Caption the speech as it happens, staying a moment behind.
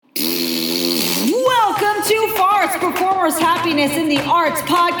to Farts, Performers Happiness in the Arts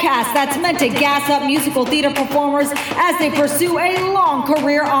podcast that's meant to gas up musical theater performers as they pursue a long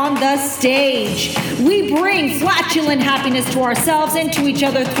career on the stage. We bring flatulent happiness to ourselves and to each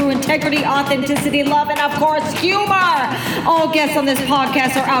other through integrity, authenticity, love, and of course, humor. All guests on this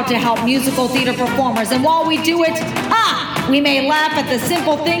podcast are out to help musical theater performers, and while we do it, we may laugh at the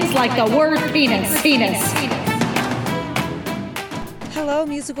simple things like the word penis. Hello,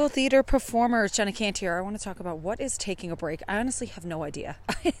 musical theater performers. Jenna Kant here. I want to talk about what is taking a break. I honestly have no idea.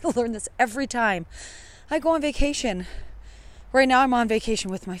 I learn this every time I go on vacation. Right now I'm on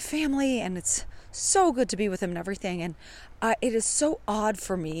vacation with my family, and it's so good to be with them and everything. And it is so odd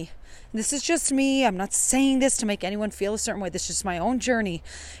for me. This is just me. I'm not saying this to make anyone feel a certain way. This is just my own journey.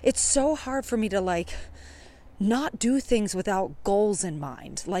 It's so hard for me to not do things without goals in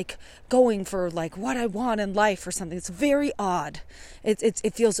mind, like going for what I want in life or something. It's very odd.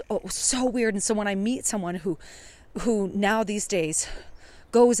 It feels so weird. And so when I meet someone who now these days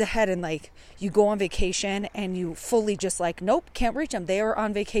goes ahead and you go on vacation and you fully just nope, can't reach them, they are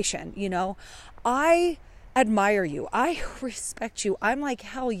on vacation, I admire you. I respect you. I'm like,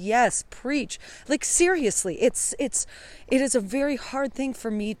 hell yes, preach. Seriously, it is a very hard thing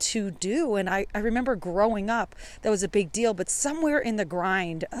for me to do. And I remember growing up, that was a big deal. But somewhere in the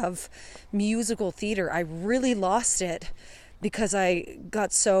grind of musical theater, I really lost it because I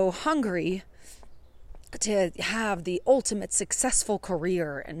got so hungry to have the ultimate successful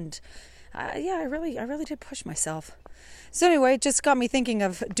career. And I really did push myself. So anyway, it just got me thinking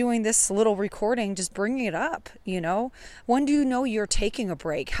of doing this little recording, just bringing it up, When do you know you're taking a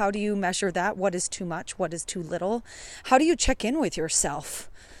break? How do you measure that? What is too much? What is too little? How do you check in with yourself?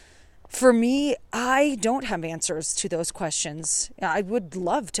 For me, I don't have answers to those questions. I would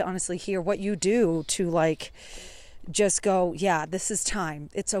love to honestly hear what you do to just go, yeah, this is time.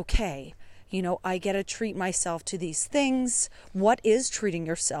 It's okay. I get to treat myself to these things. What is treating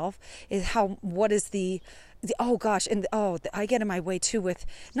yourself? What is oh gosh, and I get in my way too with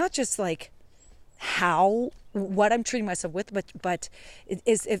not just what I'm treating myself with, but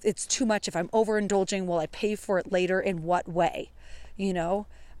if it's too much, if I'm overindulging, will I pay for it later? In what way?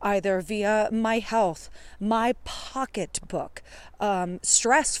 Either via my health, my pocketbook,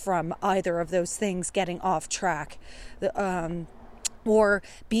 stress from either of those things getting off track, or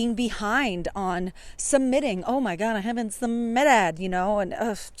being behind on submitting. Oh my God, I haven't submitted,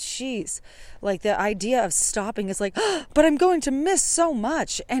 and geez, the idea of stopping is but I'm going to miss so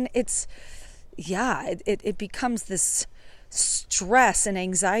much. And it becomes this stress and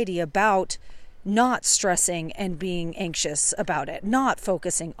anxiety about not stressing and being anxious about it, not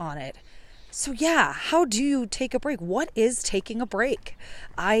focusing on it. So yeah, how do you take a break? What is taking a break?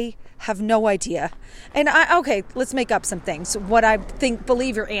 I have no idea. And okay, let's make up some things. What I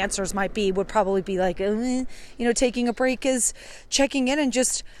believe your answers might be would probably be taking a break is checking in and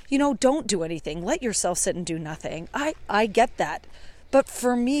just, don't do anything. Let yourself sit and do nothing. I get that. But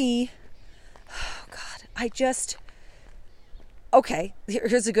for me, oh God, okay,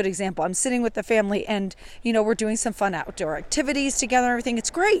 here's a good example. I'm sitting with the family and, we're doing some fun outdoor activities together and everything. It's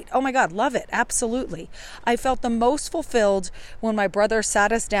great. Oh my God, love it. Absolutely. I felt the most fulfilled when my brother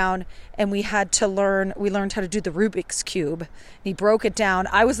sat us down and we learned how to do the Rubik's Cube. He broke it down.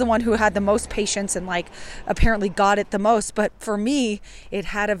 I was the one who had the most patience and apparently got it the most. But for me, it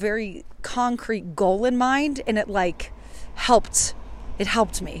had a very concrete goal in mind, and it helped. It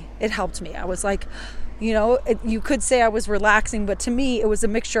helped me. I was you could say I was relaxing, but to me, it was a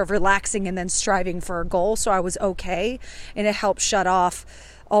mixture of relaxing and then striving for a goal. So I was okay. And it helped shut off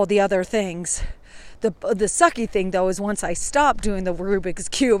all the other things. The sucky thing, though, is once I stopped doing the Rubik's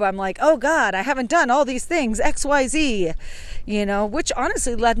Cube, I'm like, oh God, I haven't done all these things, X, Y, Z, which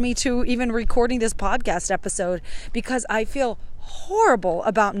honestly led me to even recording this podcast episode because I feel horrible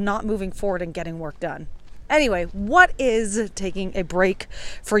about not moving forward and getting work done. Anyway, what is taking a break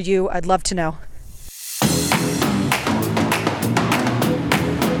for you? I'd love to know.